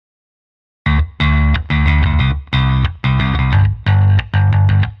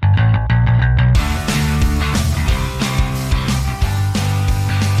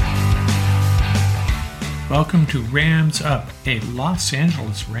Welcome to Rams Up, a Los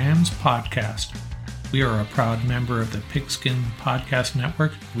Angeles Rams podcast. We are a proud member of the Pigskin Podcast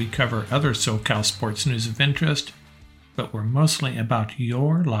Network. We cover other SoCal sports news of interest, but we're mostly about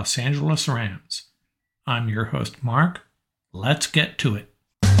your Los Angeles Rams. I'm your host, Mark. Let's get to it.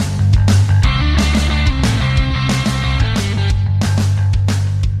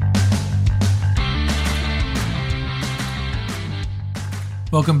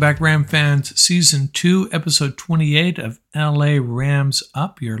 Welcome back, Ram fans. Season 2, Episode 28 of LA Rams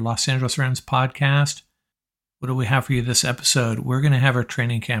Up, your Los Angeles Rams podcast. What do we have for you this episode? We're going to have our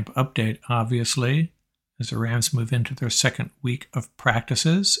training camp update, obviously, as the Rams move into their second week of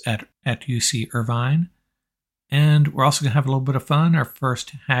practices at UC Irvine. And we're also going to have a little bit of fun, our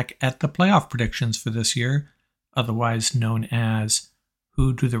first hack at the playoff predictions for this year, otherwise known as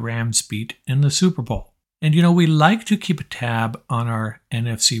Who Do the Rams Beat in the Super Bowl? And, we like to keep a tab on our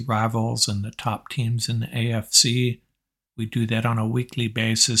NFC rivals and the top teams in the AFC. We do that on a weekly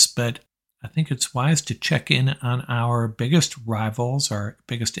basis, but I think it's wise to check in on our biggest rivals, our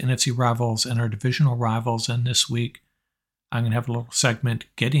biggest NFC rivals, and our divisional rivals. And this week, I'm going to have a little segment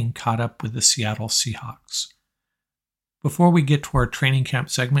getting caught up with the Seattle Seahawks. Before we get to our training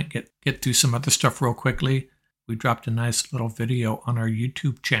camp segment, get through some other stuff real quickly. We dropped a nice little video on our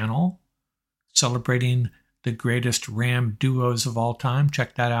YouTube channel celebrating the greatest Ram duos of all time.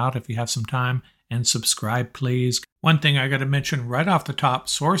 Check that out if you have some time, and subscribe, please. One thing I got to mention right off the top,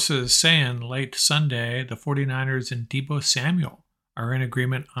 sources saying late Sunday, the 49ers and Deebo Samuel are in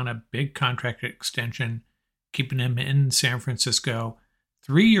agreement on a big contract extension, keeping him in San Francisco.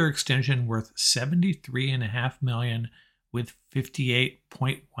 3-year extension worth $73.5 million with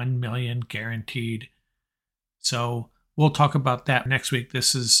 $58.1 million guaranteed. So we'll talk about that next week.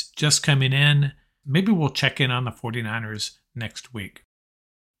 This is just coming in. Maybe we'll check in on the 49ers next week.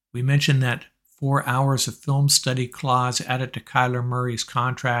 We mentioned that 4 hours of film study clause added to Kyler Murray's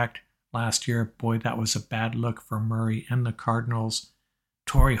contract last year. Boy, that was a bad look for Murray and the Cardinals.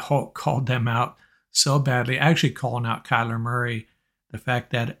 Torrey Holt called them out so badly, actually calling out Kyler Murray. The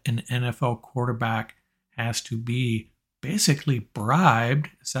fact that an NFL quarterback has to be basically bribed,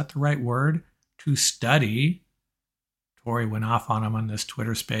 is that the right word, to study. Torrey went off on him on this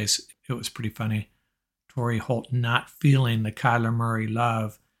Twitter space. It was pretty funny. Torrey Holt not feeling the Kyler Murray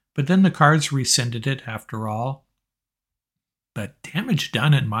love. But then the Cards rescinded it after all. But damage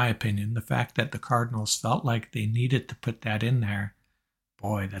done, in my opinion. The fact that the Cardinals felt like they needed to put that in there.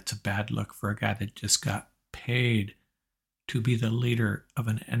 Boy, that's a bad look for a guy that just got paid to be the leader of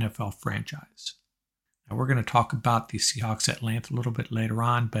an NFL franchise. Now, we're going to talk about the Seahawks at length a little bit later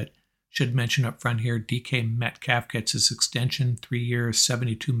on, but should mention up front here, DK Metcalf gets his extension, 3 years,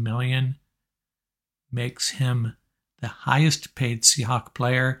 $72 million. Makes him the highest paid Seahawk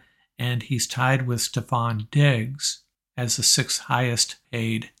player, and he's tied with Stephon Diggs as the 6th highest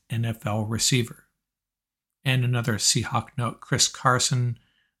paid NFL receiver. And another Seahawk note, Chris Carson,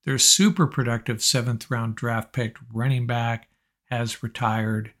 their super productive 7th round draft pick running back, has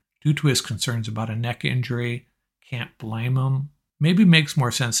retired due to his concerns about a neck injury. Can't blame him. Maybe makes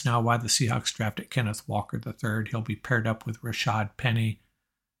more sense now why the Seahawks drafted Kenneth Walker III. He'll be paired up with Rashad Penny.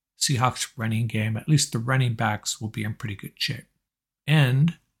 Seahawks running game, at least the running backs, will be in pretty good shape.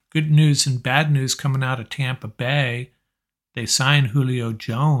 And good news and bad news coming out of Tampa Bay. They signed Julio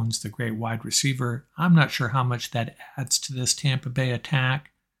Jones, the great wide receiver. I'm not sure how much that adds to this Tampa Bay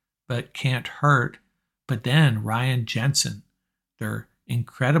attack, but can't hurt. But then Ryan Jensen, their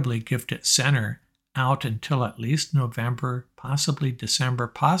incredibly gifted center, out until at least November, possibly December,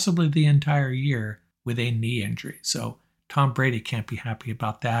 possibly the entire year with a knee injury. So Tom Brady can't be happy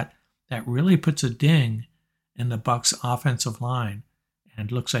about that. That really puts a ding in the Bucs offensive line,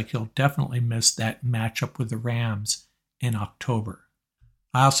 and looks like he'll definitely miss that matchup with the Rams in October.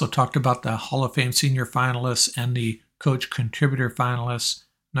 I also talked about the Hall of Fame senior finalists and the coach contributor finalists.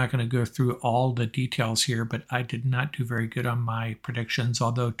 I'm not going to go through all the details here, but I did not do very good on my predictions,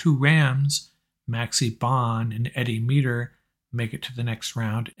 although 2 Rams, Maxie Bond and Eddie Meter, make it to the next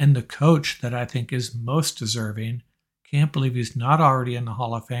round. And the coach that I think is most deserving, can't believe he's not already in the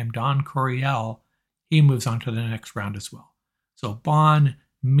Hall of Fame, Don Coryell, he moves on to the next round as well. So Bond,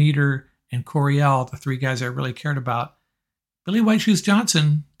 Meter, and Coryell, the 3 guys I really cared about. Billy White Shoes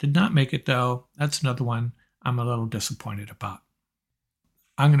Johnson did not make it, though. That's another one I'm a little disappointed about.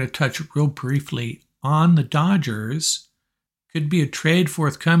 I'm going to touch real briefly on the Dodgers. Could be a trade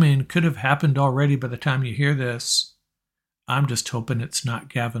forthcoming, could have happened already by the time you hear this. I'm just hoping it's not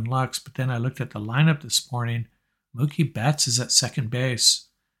Gavin Lux, but then I looked at the lineup this morning. Mookie Betts is at second base.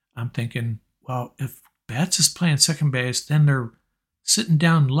 I'm thinking, well, if Betts is playing second base, then they're sitting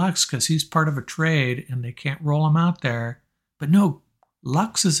down Lux because he's part of a trade and they can't roll him out there. But no,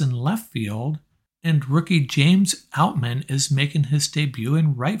 Lux is in left field, and rookie James Outman is making his debut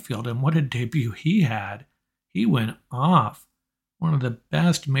in right field. And what a debut he had. He went off. One of the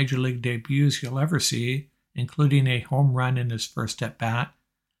best Major League debuts you'll ever see, including a home run in his first at-bat.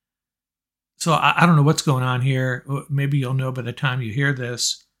 So I don't know what's going on here. Maybe you'll know by the time you hear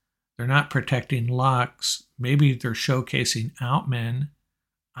this. They're not protecting Lux. Maybe they're showcasing Outman.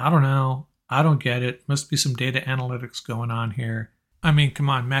 I don't know. I don't get it. Must be some data analytics going on here. I mean, come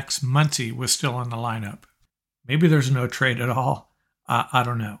on, Max Muncy was still in the lineup. Maybe there's no trade at all. I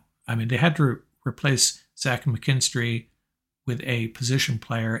don't know. I mean, they had to replace Zach McKinstry with a position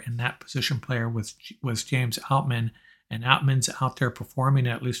player, and that position player was James Outman, and Outman's out there performing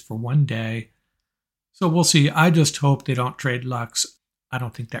at least for one day. So we'll see. I just hope they don't trade Lux. I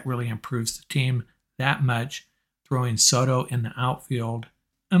don't think that really improves the team that much, throwing Soto in the outfield.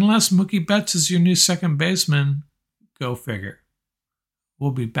 Unless Mookie Betts is your new second baseman, go figure.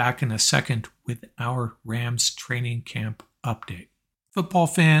 We'll be back in a second with our Rams training camp update. Football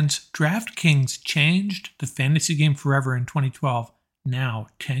fans, DraftKings changed the fantasy game forever in 2012. Now,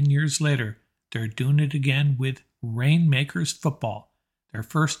 10 years later, they're doing it again with Rainmakers Football, their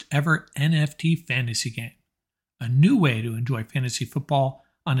first ever NFT fantasy game. A new way to enjoy fantasy football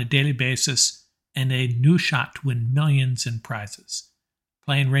on a daily basis and a new shot to win millions in prizes.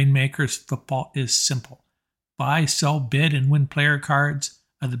 Playing Rainmakers Football is simple. Buy, sell, bid, and win player cards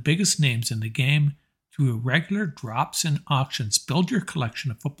of the biggest names in the game through regular drops and auctions. Build your collection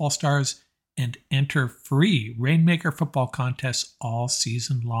of football stars and enter free Rainmaker Football contests all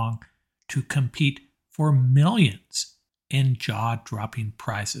season long to compete for millions in jaw-dropping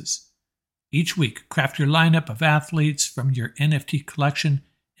prizes. Each week, craft your lineup of athletes from your NFT collection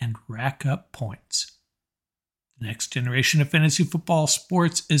and rack up points. The next generation of fantasy football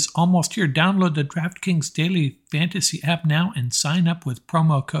sports is almost here. Download the DraftKings Daily Fantasy app now and sign up with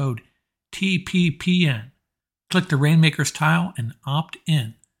promo code TPPN. Click the Rainmakers tile and opt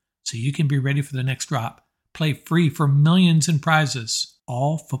in so you can be ready for the next drop. Play free for millions in prizes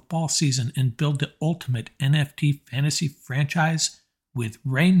all football season and build the ultimate NFT fantasy franchise with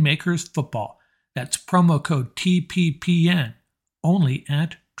Rainmakers Football. That's promo code TPPN only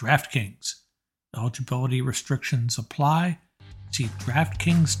at DraftKings. Eligibility restrictions apply. See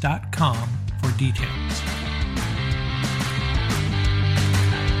DraftKings.com for details.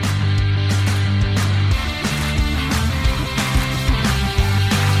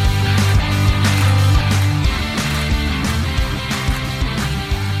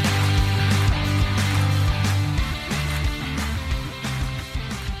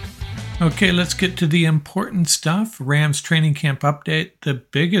 Okay, let's get to the important stuff. Rams training camp update. The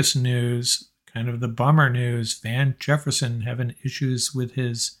biggest news, kind of the bummer news, Van Jefferson having issues with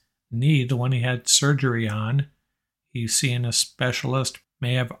his knee, the one he had surgery on. He's seeing a specialist,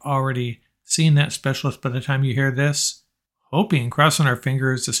 may have already seen that specialist by the time you hear this. Hoping, crossing our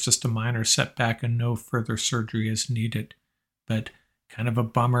fingers, it's just a minor setback and no further surgery is needed. But kind of a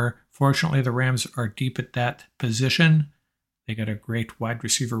bummer. Fortunately, the Rams are deep at that position. They got a great wide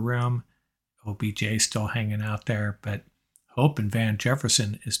receiver room. OBJ still hanging out there, but hoping Van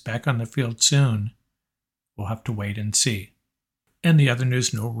Jefferson is back on the field soon. We'll have to wait and see. And the other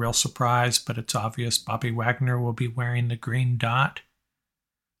news, no real surprise, but it's obvious Bobby Wagner will be wearing the green dot.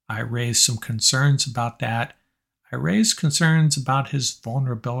 I raised some concerns about that. I raised concerns about his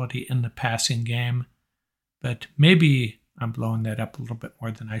vulnerability in the passing game, but maybe I'm blowing that up a little bit more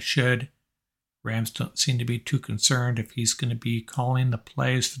than I should. Rams don't seem to be too concerned if he's going to be calling the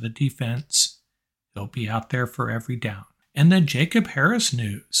plays for the defense. He'll be out there for every down. And then Jacob Harris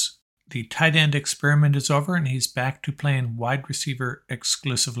news. The tight end experiment is over and he's back to playing wide receiver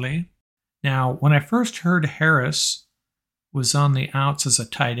exclusively. Now, when I first heard Harris was on the outs as a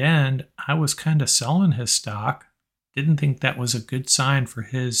tight end, I was kind of selling his stock. Didn't think that was a good sign for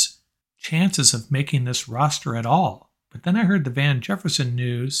his chances of making this roster at all. But then I heard the Van Jefferson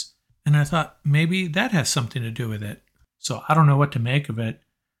news, and I thought maybe that has something to do with it. So I don't know what to make of it,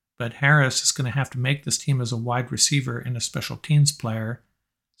 but Harris is going to have to make this team as a wide receiver and a special teams player.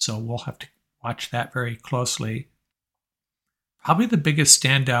 So we'll have to watch that very closely. Probably the biggest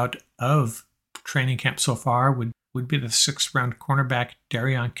standout of training camp so far would be the 6th round cornerback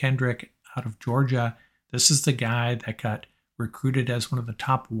Darion Kendrick out of Georgia. This is the guy that got recruited as one of the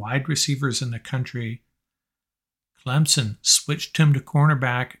top wide receivers in the country. Clemson switched him to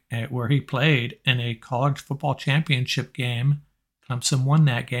cornerback where he played in a college football championship game. Clemson won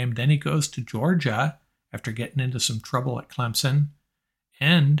that game. Then he goes to Georgia after getting into some trouble at Clemson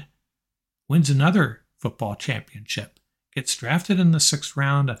and wins another football championship. gets drafted in the 6th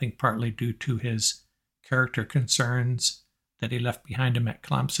round, I think partly due to his character concerns that he left behind him at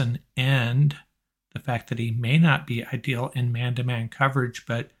Clemson and the fact that he may not be ideal in man-to-man coverage,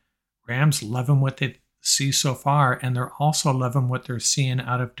 but Rams loving what they see so far, and they're also loving what they're seeing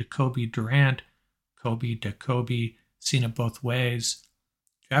out of Jacoby Durant. Jacoby, seen it both ways.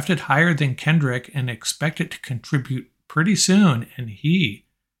 Drafted higher than Kendrick and expected to contribute pretty soon, and he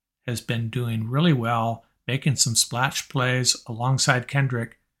has been doing really well, making some splash plays alongside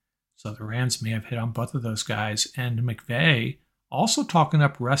Kendrick. So the Rams may have hit on both of those guys. And McVay also talking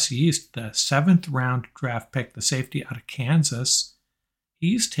up Russ Yeast, the 7th round draft pick, the safety out of Kansas.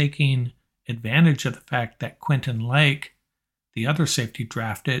 He's taking advantage of the fact that Quentin Lake, the other safety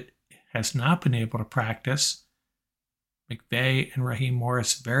drafted, has not been able to practice. McVay and Raheem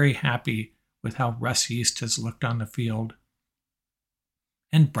Morris very happy with how Russ Yeast has looked on the field.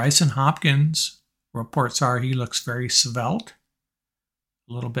 And Bryson Hopkins, reports are he looks very svelte,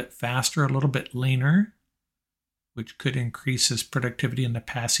 a little bit faster, a little bit leaner, which could increase his productivity in the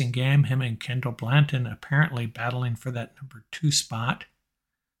passing game. Him and Kendall Blanton apparently battling for that number 2 spot.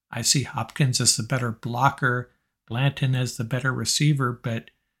 I see Hopkins as the better blocker, Blanton as the better receiver, but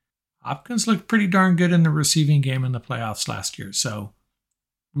Hopkins looked pretty darn good in the receiving game in the playoffs last year. So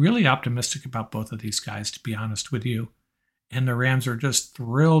really optimistic about both of these guys, to be honest with you. And the Rams are just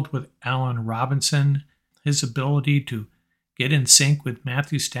thrilled with Allen Robinson, his ability to get in sync with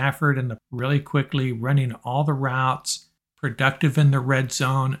Matthew Stafford and really quickly running all the routes, productive in the red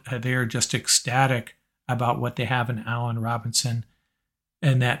zone. They are just ecstatic about what they have in Allen Robinson.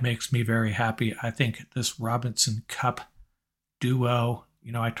 And that makes me very happy. I think this Robinson Cup duo,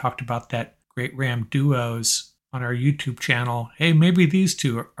 I talked about that great Ram duos on our YouTube channel. Hey, maybe these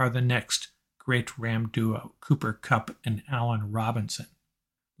two are the next great Ram duo, Cooper Kupp and Allen Robinson.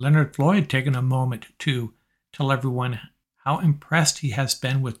 Leonard Floyd taking a moment to tell everyone how impressed he has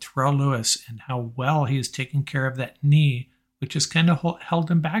been with Terrell Lewis and how well he is taking care of that knee, which has kind of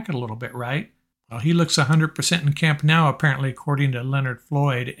held him back a little bit, right? Well, he looks 100% in camp now, apparently, according to Leonard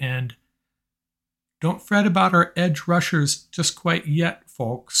Floyd. And don't fret about our edge rushers just quite yet,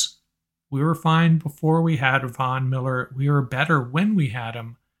 folks. We were fine before we had Von Miller. We were better when we had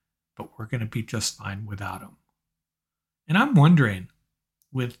him, but we're going to be just fine without him. And I'm wondering,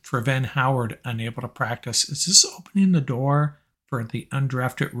 with Trevin Howard unable to practice, is this opening the door for the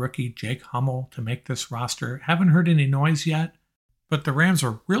undrafted rookie Jake Hummel to make this roster? Haven't heard any noise yet, but the Rams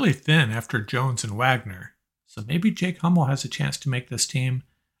are really thin after Jones and Wagner. So maybe Jake Hummel has a chance to make this team.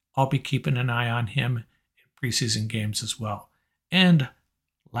 I'll be keeping an eye on him in preseason games as well. And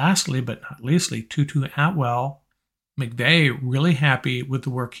lastly, but not leastly, Tutu Atwell. McVay really happy with the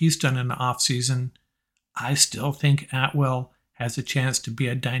work he's done in the offseason. I still think Atwell has a chance to be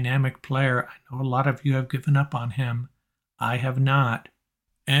a dynamic player. I know a lot of you have given up on him. I have not.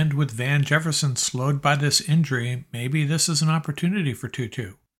 And with Van Jefferson slowed by this injury, maybe this is an opportunity for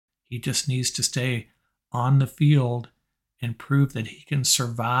Tutu. He just needs to stay on the field and prove that he can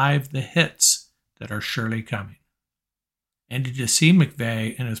survive the hits that are surely coming. And did you see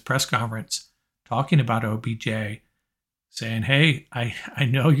McVay in his press conference talking about OBJ, saying, "Hey, I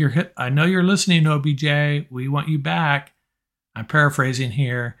know you're listening, OBJ. We want you back." I'm paraphrasing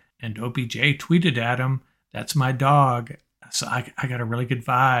here, and OBJ tweeted at him, "That's my dog." So I got a really good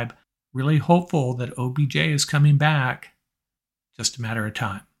vibe. Really hopeful that OBJ is coming back. Just a matter of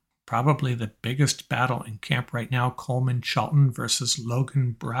time. Probably the biggest battle in camp right now, Coleman Shelton versus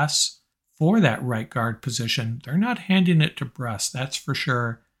Logan Bruss for that right guard position. They're not handing it to Bruss, that's for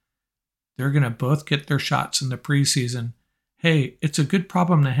sure. They're going to both get their shots in the preseason. Hey, it's a good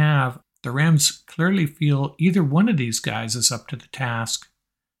problem to have. The Rams clearly feel either one of these guys is up to the task,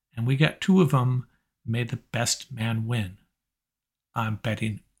 and we got 2 of them. May the best man win. I'm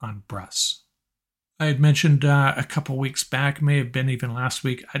betting on Bruss. I had mentioned a couple weeks back, may have been even last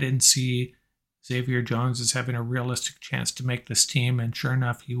week, I didn't see Xavier Jones as having a realistic chance to make this team, and sure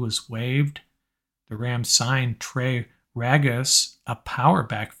enough, he was waived. The Rams signed Trey Ragas, a power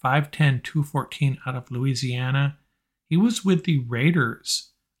back, 5'10", 214 out of Louisiana. He was with the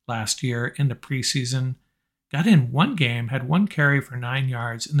Raiders last year in the preseason. Got in one game, had 1 carry for 9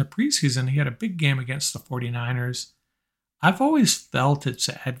 yards. In the preseason, he had a big game against the 49ers. I've always felt it's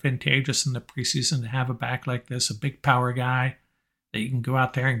advantageous in the preseason to have a back like this, a big power guy, that you can go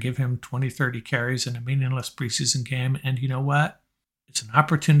out there and give him 20, 30 carries in a meaningless preseason game. And you know what? It's an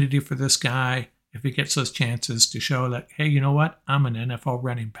opportunity for this guy, if he gets those chances, to show that, hey, you know what? I'm an NFL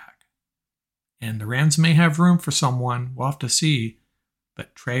running back. And the Rams may have room for someone. We'll have to see.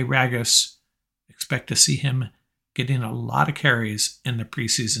 But Trey Ragas, expect to see him getting a lot of carries in the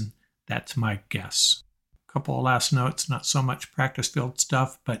preseason. That's my guess. A couple of last notes, not so much practice field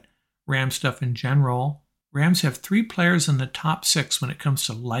stuff, but Rams stuff in general. Rams have 3 players in the top 6 when it comes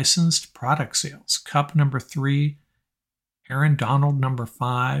to licensed product sales. Kupp, number 3, Aaron Donald, number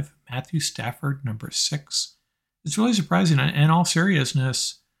 5, Matthew Stafford, number 6. It's really surprising. In all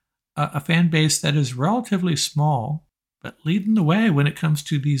seriousness, a fan base that is relatively small, but leading the way when it comes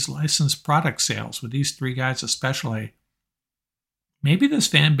to these licensed product sales with these 3 guys especially. Maybe this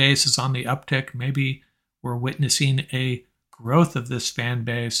fan base is on the uptick. Maybe we're witnessing a growth of this fan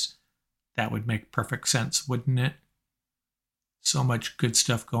base. That would make perfect sense, wouldn't it? So much good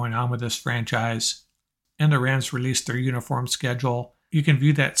stuff going on with this franchise. And the Rams released their uniform schedule. You can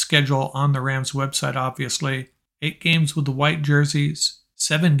view that schedule on the Rams website, obviously. 8 games with the white jerseys,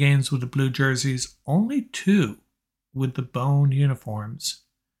 7 games with the blue jerseys, only 2 with the bone uniforms.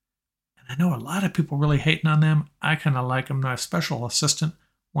 And I know a lot of people really hating on them. I kind of like them. My special assistant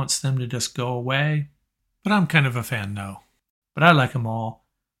wants them to just go away. But I'm kind of a fan, though. But I like them all.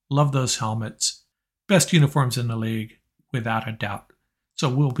 Love those helmets. Best uniforms in the league, without a doubt. So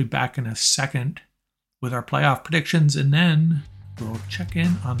we'll be back in a second with our playoff predictions, and then we'll check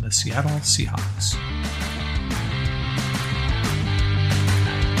in on the Seattle Seahawks.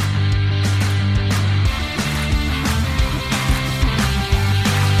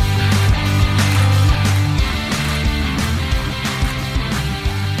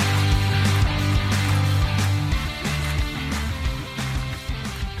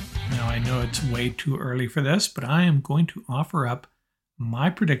 It's way too early for this, but I am going to offer up my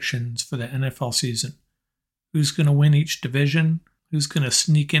predictions for the NFL season. Who's going to win each division, who's going to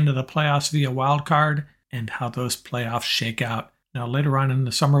sneak into the playoffs via wild card, and how those playoffs shake out. Now, later on in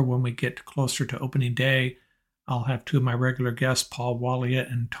the summer, when we get closer to opening day, I'll have 2 of my regular guests, Paul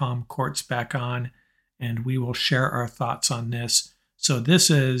Walliott and Tom Courts, back on, and we will share our thoughts on this. So this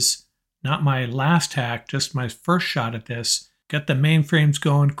is not my last hack, just my first shot at this. Got the mainframes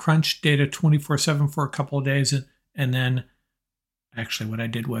going, crunched data 24/7 for a couple of days, and then actually what I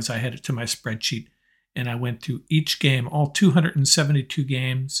did was I had it to my spreadsheet, and I went through each game, all 272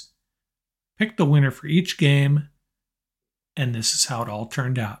 games, picked the winner for each game, and this is how it all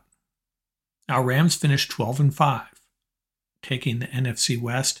turned out. Our Rams finished 12-5, taking the NFC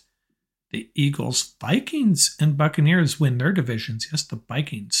West. The Eagles, Vikings, and Buccaneers win their divisions. Yes, the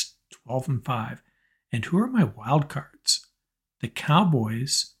Vikings, 12-5. And who are my wild cards? The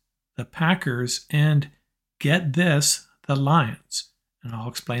Cowboys, the Packers, and get this, the Lions. And I'll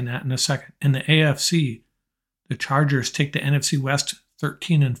explain that in a second. In the AFC, the Chargers take the NFC West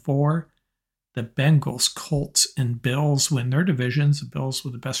 13-4. The Bengals, Colts, and Bills win their divisions. The Bills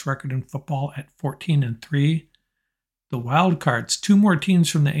with the best record in football at 14-3. The wild cards, 2 more teams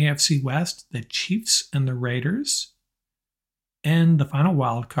from the AFC West, the Chiefs and the Raiders. And the final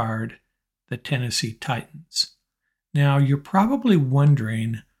wild card, the Tennessee Titans. Now, you're probably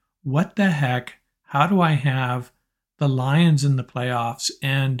wondering, what the heck, how do I have the Lions in the playoffs,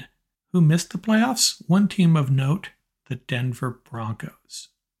 and who missed the playoffs? One team of note, the Denver Broncos.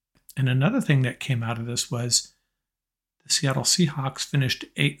 And another thing that came out of this was the Seattle Seahawks finished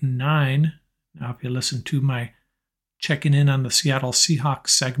 8-9. Now, if you listen to my checking in on the Seattle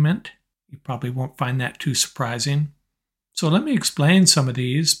Seahawks segment, you probably won't find that too surprising. So let me explain some of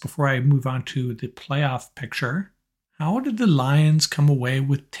these before I move on to the playoff picture. How did the Lions come away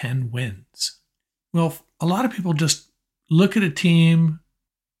with 10 wins? Well, a lot of people just look at a team,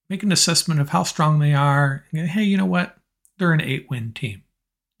 make an assessment of how strong they are, and go, hey, you know what? They're an 8-win team.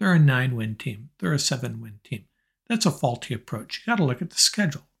 They're a 9-win team. They're a 7-win team. That's a faulty approach. You got to look at the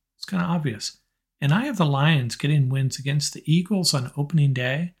schedule. It's kind of obvious. And I have the Lions getting wins against the Eagles on opening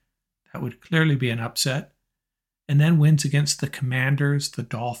day. That would clearly be an upset. And then wins against the Commanders, the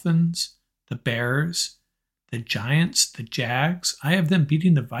Dolphins, the Bears, the Giants, the Jags. I have them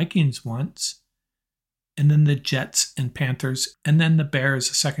beating the Vikings once, and then the Jets and Panthers, and then the Bears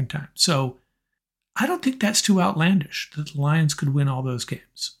a second time. So I don't think that's too outlandish that the Lions could win all those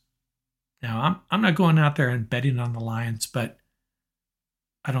games. Now, I'm not going out there and betting on the Lions, but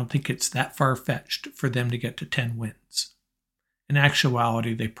I don't think it's that far-fetched for them to get to 10 wins. In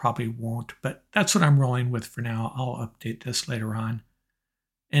actuality, they probably won't, but that's what I'm rolling with for now. I'll update this later on.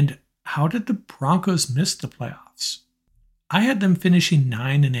 And how did the Broncos miss the playoffs? I had them finishing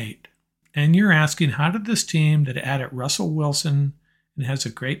 9-8. And you're asking, how did this team that added Russell Wilson and has a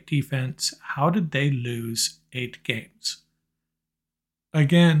great defense, how did they lose 8 games?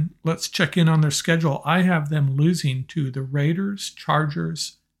 Again, let's check in on their schedule. I have them losing to the Raiders,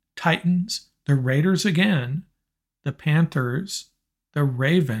 Chargers, Titans, the Raiders again, the Panthers, the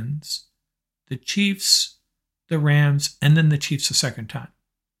Ravens, the Chiefs, the Rams, and then the Chiefs a second time.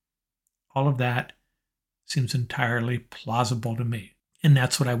 All of that seems entirely plausible to me. And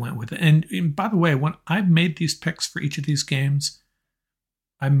that's what I went with. And by the way, when I made these picks for each of these games,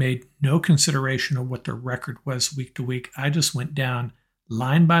 I made no consideration of what their record was week to week. I just went down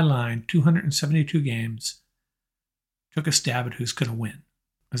line by line, 272 games, took a stab at who's going to win.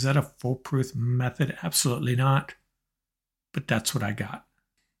 Is that a foolproof method? Absolutely not. But that's what I got.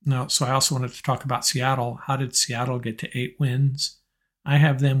 Now, so I also wanted to talk about Seattle. How did Seattle get to 8 wins? I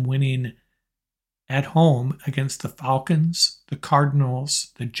have them winning at home against the Falcons, the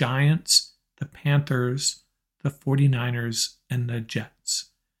Cardinals, the Giants, the Panthers, the 49ers, and the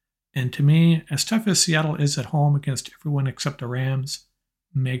Jets. And to me, as tough as Seattle is at home against everyone except the Rams,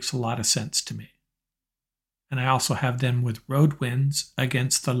 makes a lot of sense to me. And I also have them with road wins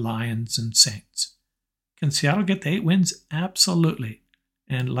against the Lions and Saints. Can Seattle get the 8 wins? Absolutely.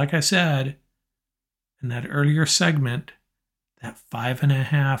 And like I said in that earlier segment, that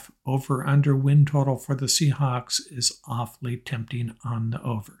 5.5 over-under win total for the Seahawks is awfully tempting on the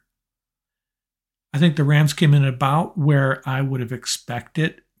over. I think the Rams came in about where I would have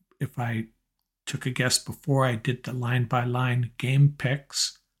expected if I took a guess before I did the line-by-line game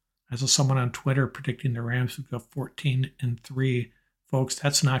picks. I saw someone on Twitter predicting the Rams would go 14-3. Folks,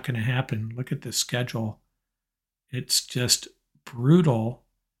 that's not going to happen. Look at this schedule. It's just brutal.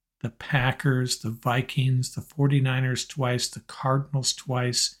 The Packers, the Vikings, the 49ers twice, the Cardinals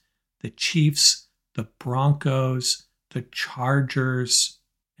twice, the Chiefs, the Broncos, the Chargers,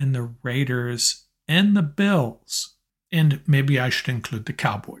 and the Raiders, and the Bills. And maybe I should include the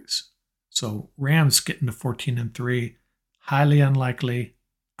Cowboys. So Rams getting to 14-3, highly unlikely.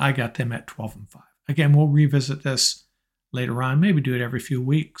 I got them at 12-5. Again, we'll revisit this later on, maybe do it every few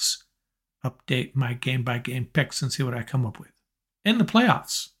weeks, update my game-by-game picks and see what I come up with. In the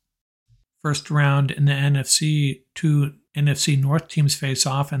playoffs, first round in the NFC, 2 NFC North teams face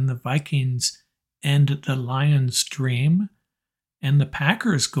off, and the Vikings end the Lions' dream. And the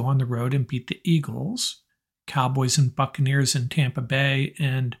Packers go on the road and beat the Eagles. Cowboys and Buccaneers in Tampa Bay,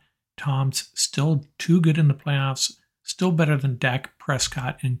 and Tom's still too good in the playoffs, still better than Dak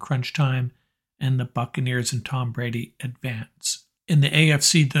Prescott in crunch time, and the Buccaneers and Tom Brady advance. In the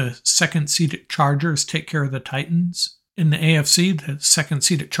AFC, the second-seeded Chargers take care of the Titans. In the AFC, the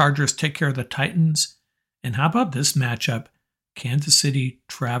second-seeded Chargers take care of the Titans. And how about this matchup? Kansas City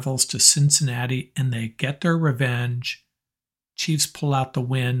travels to Cincinnati, and they get their revenge. Chiefs pull out the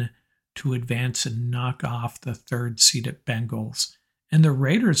win to advance and knock off the third-seeded Bengals. And the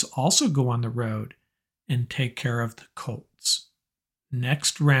Raiders also go on the road and take care of the Colts.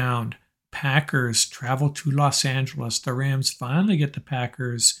 Next round, Packers travel to Los Angeles. The Rams finally get the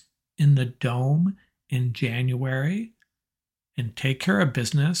Packers in the Dome in January and take care of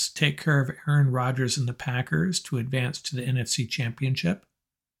business, take care of Aaron Rodgers and the Packers to advance to the NFC Championship.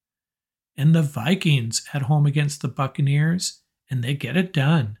 And the Vikings at home against the Buccaneers, and they get it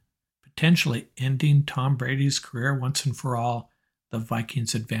done, potentially ending Tom Brady's career once and for all. The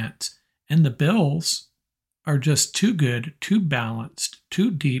Vikings advance. And the Bills are just too good, too balanced,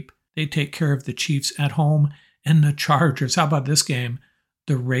 too deep. They take care of the Chiefs at home and the Chargers. How about this game?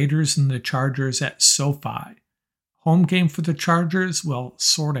 The Raiders and the Chargers at SoFi. Home game for the Chargers? Well,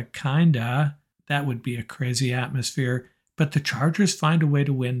 sort of, kinda. That would be a crazy atmosphere. But the Chargers find a way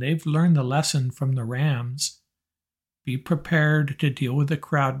to win. They've learned the lesson from the Rams. Be prepared to deal with the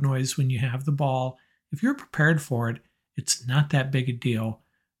crowd noise when you have the ball. If you're prepared for it, it's not that big a deal.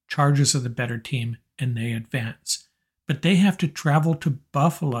 Chargers are the better team, and they advance. But they have to travel to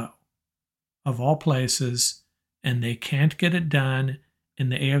Buffalo, of all places, and they can't get it done in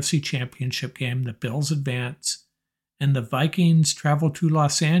the AFC Championship game. The Bills advance, and the Vikings travel to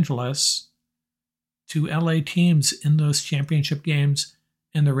Los Angeles, to LA teams in those championship games,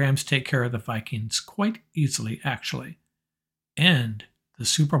 and the Rams take care of the Vikings quite easily, actually. And the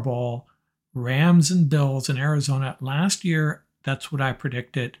Super Bowl, Rams and Bills in Arizona. Last year, that's what I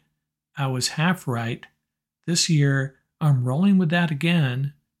predicted. I was half right. This year, I'm rolling with that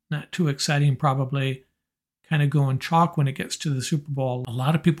again. Not too exciting, probably. Kind of going chalk when it gets to the Super Bowl. A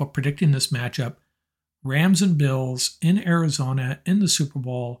lot of people predicting this matchup. Rams and Bills in Arizona in the Super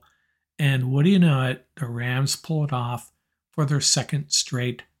Bowl. And what do you know it? The Rams pull it off for their second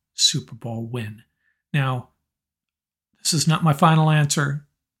straight Super Bowl win. Now, this is not my final answer.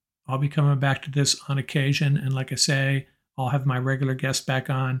 I'll be coming back to this on occasion. And like I say, I'll have my regular guest back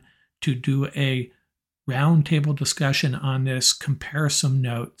on to do a roundtable discussion on this, compare some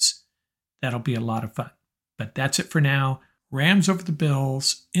notes. That'll be a lot of fun. But that's it for now. Rams over the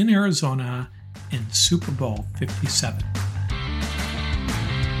Bills in Arizona in Super Bowl 57.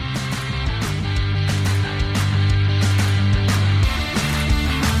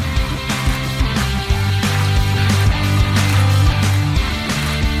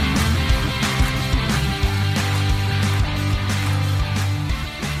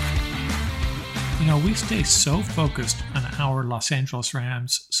 We stay so focused on our Los Angeles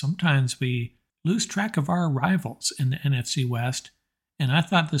Rams, sometimes we lose track of our rivals in the NFC West, and I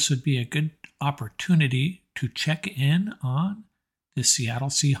thought this would be a good opportunity to check in on the Seattle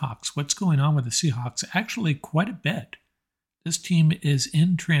Seahawks. What's going on with the Seahawks? Actually, quite a bit. This team is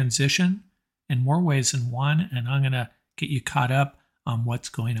in transition in more ways than one, and I'm going to get you caught up on what's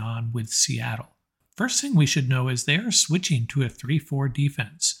going on with Seattle. First thing we should know is they are switching to a 3-4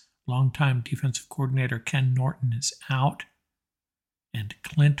 defense. Longtime defensive coordinator Ken Norton is out, and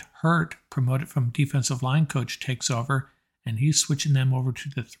Clint Hurt, promoted from defensive line coach, takes over, and he's switching them over to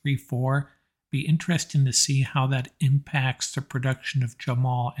the 3-4. Be interesting to see how that impacts the production of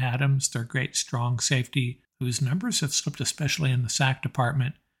Jamal Adams, their great strong safety, whose numbers have slipped, especially in the sack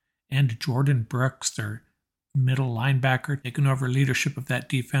department, and Jordan Brooks, their middle linebacker, taking over leadership of that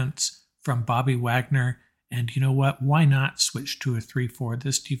defense from Bobby Wagner. And you know what? Why not switch to a 3-4?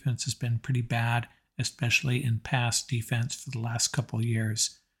 This defense has been pretty bad, especially in pass defense for the last couple of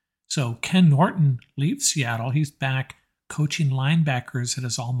years. So Ken Norton leaves Seattle. He's back coaching linebackers at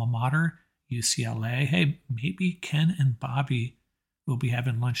his alma mater, UCLA. Hey, maybe Ken and Bobby will be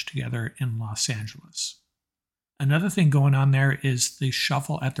having lunch together in Los Angeles. Another thing going on there is the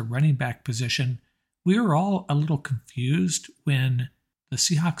shuffle at the running back position. We were all a little confused when the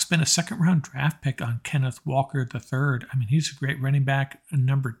Seahawks spent a second-round draft pick on Kenneth Walker III. I mean, he's a great running back,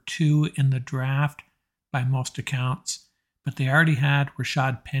 number 2 in the draft by most accounts. But they already had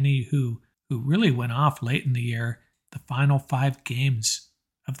Rashad Penny, who really went off late in the year. The final 5 games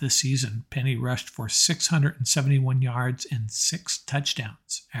of the season, Penny rushed for 671 yards and 6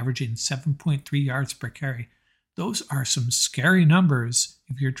 touchdowns, averaging 7.3 yards per carry. Those are some scary numbers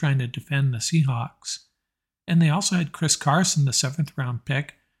if you're trying to defend the Seahawks. And they also had Chris Carson, the 7th-round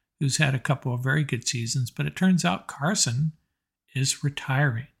pick, who's had a couple of very good seasons, but it turns out Carson is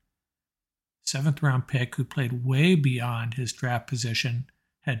retiring. 7th-round pick who played way beyond his draft position,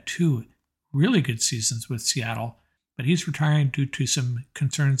 had 2 really good seasons with Seattle, but he's retiring due to some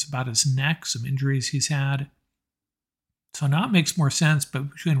concerns about his neck, some injuries he's had. So now it makes more sense,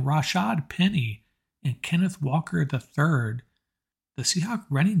 but between Rashad Penny and Kenneth Walker III, the Seahawks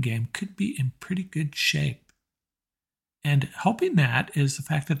running game could be in pretty good shape. And helping that is the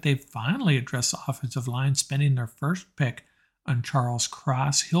fact that they've finally addressed the offensive line, spending their first pick on Charles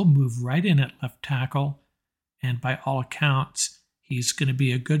Cross. He'll move right in at left tackle, and by all accounts, he's going to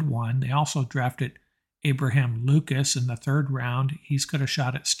be a good one. They also drafted Abraham Lucas in the 3rd round. He's got a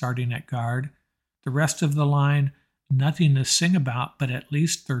shot at starting at guard. The rest of the line, nothing to sing about, but at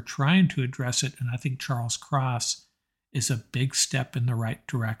least they're trying to address it, and I think Charles Cross is a big step in the right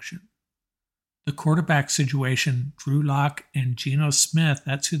direction. The quarterback situation, Drew Lock and Geno Smith,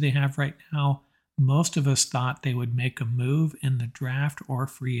 that's who they have right now. Most of us thought they would make a move in the draft or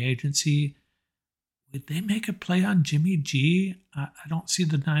free agency. Would they make a play on Jimmy G? I don't see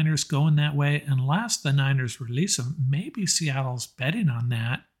the Niners going that way unless the Niners release him. Maybe Seattle's betting on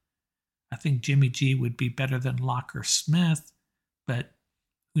that. I think Jimmy G would be better than Lock or Smith, but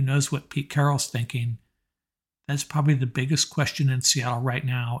who knows what Pete Carroll's thinking. That's probably the biggest question in Seattle right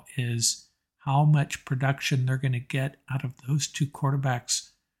now is how much production they're going to get out of those 2 quarterbacks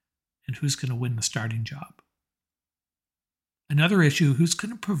and who's going to win the starting job. Another issue, who's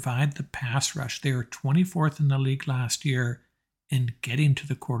going to provide the pass rush? They were 24th in the league last year in getting to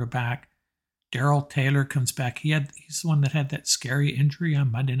the quarterback. Darrell Taylor comes back. He's the one that had that scary injury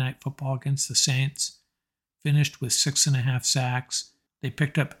on Monday Night Football against the Saints. Finished with 6.5 sacks. They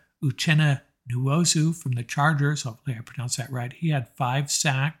picked up Uchenna Nwosu from the Chargers. Hopefully I pronounced that right. He had 5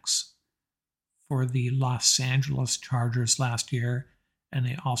 sacks for the Los Angeles Chargers last year. And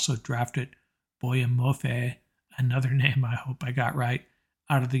they also drafted Boya Mofe, another name I hope I got right,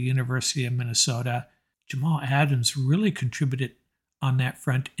 out of the University of Minnesota. Jamal Adams really contributed on that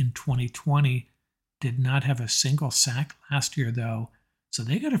front in 2020. Did not have a single sack last year, though. So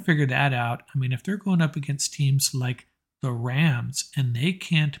they got to figure that out. I mean, if they're going up against teams like the Rams and they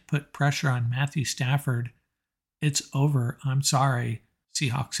can't put pressure on Matthew Stafford, it's over. I'm sorry.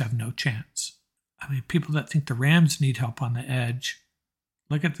 Seahawks have no chance. I mean, people that think the Rams need help on the edge,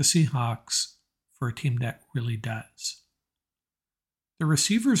 look at the Seahawks for a team that really does. The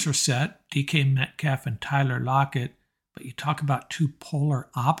receivers are set, DK Metcalf and Tyler Lockett, but you talk about 2 polar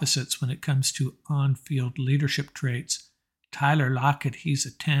opposites when it comes to on-field leadership traits. Tyler Lockett, he's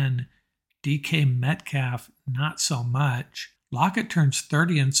a 10. DK Metcalf, not so much. Lockett turns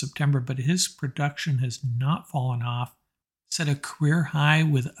 30 in September, but his production has not fallen off. Set a career high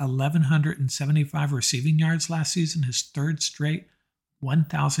with 1,175 receiving yards last season, his 3rd straight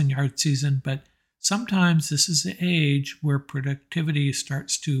 1,000-yard season. But sometimes this is the age where productivity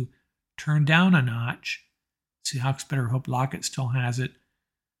starts to turned down a notch. Seahawks better hope Lockett still has it.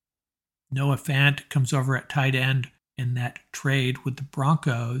 Noah Fant comes over at tight end in that trade with the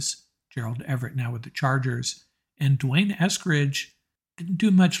Broncos. Gerald Everett now with the Chargers. And Dwayne Eskridge didn't do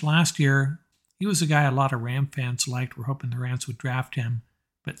much last year. He was a guy a lot of Ram fans liked. We're hoping the Rams would draft him.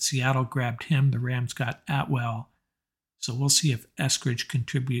 But Seattle grabbed him. The Rams got Atwell. So we'll see if Eskridge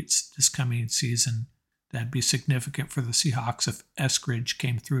contributes this coming season. That'd be significant for the Seahawks if Eskridge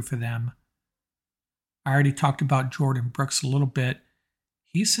came through for them. I already talked about Jordan Brooks a little bit.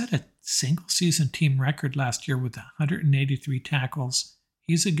 He set a single-season team record last year with 183 tackles.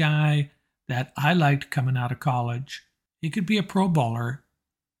 He's a guy that I liked coming out of college. He could be a Pro Bowler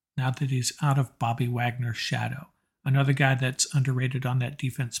now that he's out of Bobby Wagner's shadow. Another guy that's underrated on that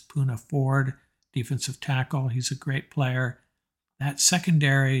defense, Poona Ford, defensive tackle. He's a great player. That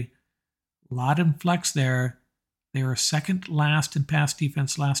secondary, a lot in flex there. They were second last in pass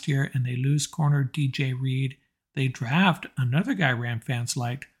defense last year, and they lose corner DJ Reed. They draft another guy Ram fans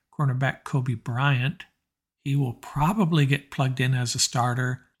liked, cornerback Kobe Bryant. He will probably get plugged in as a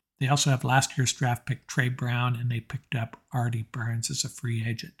starter. They also have last year's draft pick Trey Brown, and they picked up Artie Burns as a free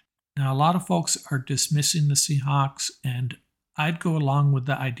agent. Now, a lot of folks are dismissing the Seahawks, and I'd go along with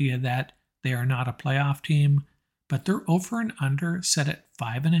the idea that they are not a playoff team, but they're over and under set at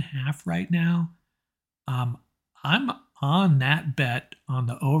 5.5 right now. I'm on that bet on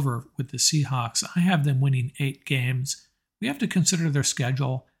the over with the Seahawks. I have them winning 8 games. We have to consider their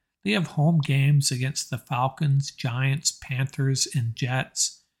schedule. They have home games against the Falcons, Giants, Panthers, and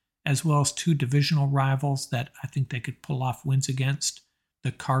Jets, as well as 2 divisional rivals that I think they could pull off wins against,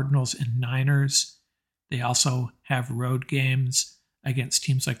 the Cardinals and Niners. They also have road games against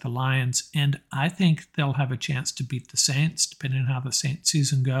teams like the Lions, and I think they'll have a chance to beat the Saints, depending on how the Saints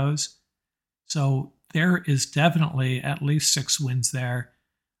season goes. So there is definitely at least 6 wins there.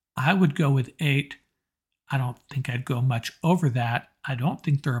 I would go with 8. I don't think I'd go much over that. I don't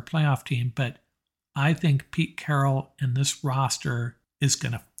think they're a playoff team, but I think Pete Carroll and this roster is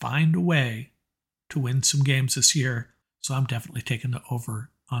going to find a way to win some games this year. So I'm definitely taking the over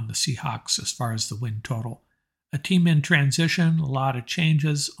on the Seahawks as far as the win total. A team in transition, a lot of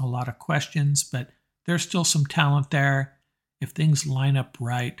changes, a lot of questions, but there's still some talent there. If things line up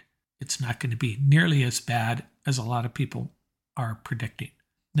right, it's not going to be nearly as bad as a lot of people are predicting.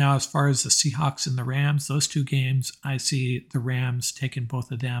 Now, as far as the Seahawks and the Rams, those 2 games, I see the Rams taking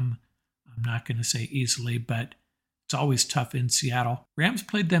both of them. I'm not going to say easily, but it's always tough in Seattle. Rams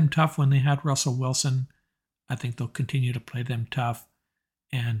played them tough when they had Russell Wilson. I think they'll continue to play them tough.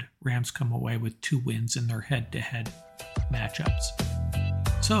 And Rams come away with 2 wins in their head-to-head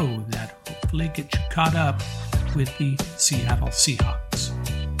matchups. So that hopefully gets you caught up with the Seattle Seahawks.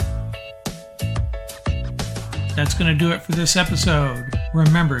 That's going to do it for this episode.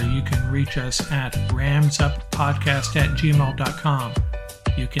 Remember, you can reach us at ramsuppodcast@gmail.com.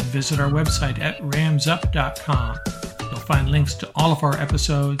 You can visit our website at ramsup.com. You'll find links to all of our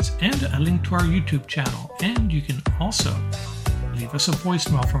episodes and a link to our YouTube channel. And you can also leave us a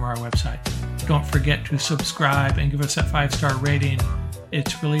voicemail from our website. Don't forget to subscribe and give us that 5-star rating.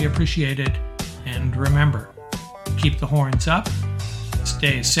 It's really appreciated. And remember, keep the horns up,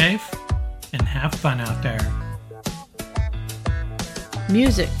 stay safe, and have fun out there.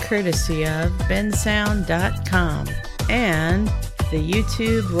 Music courtesy of bensound.com and the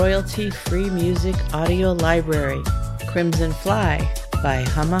YouTube royalty-free music audio library, Crimson Fly by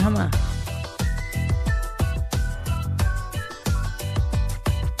Humma Humma.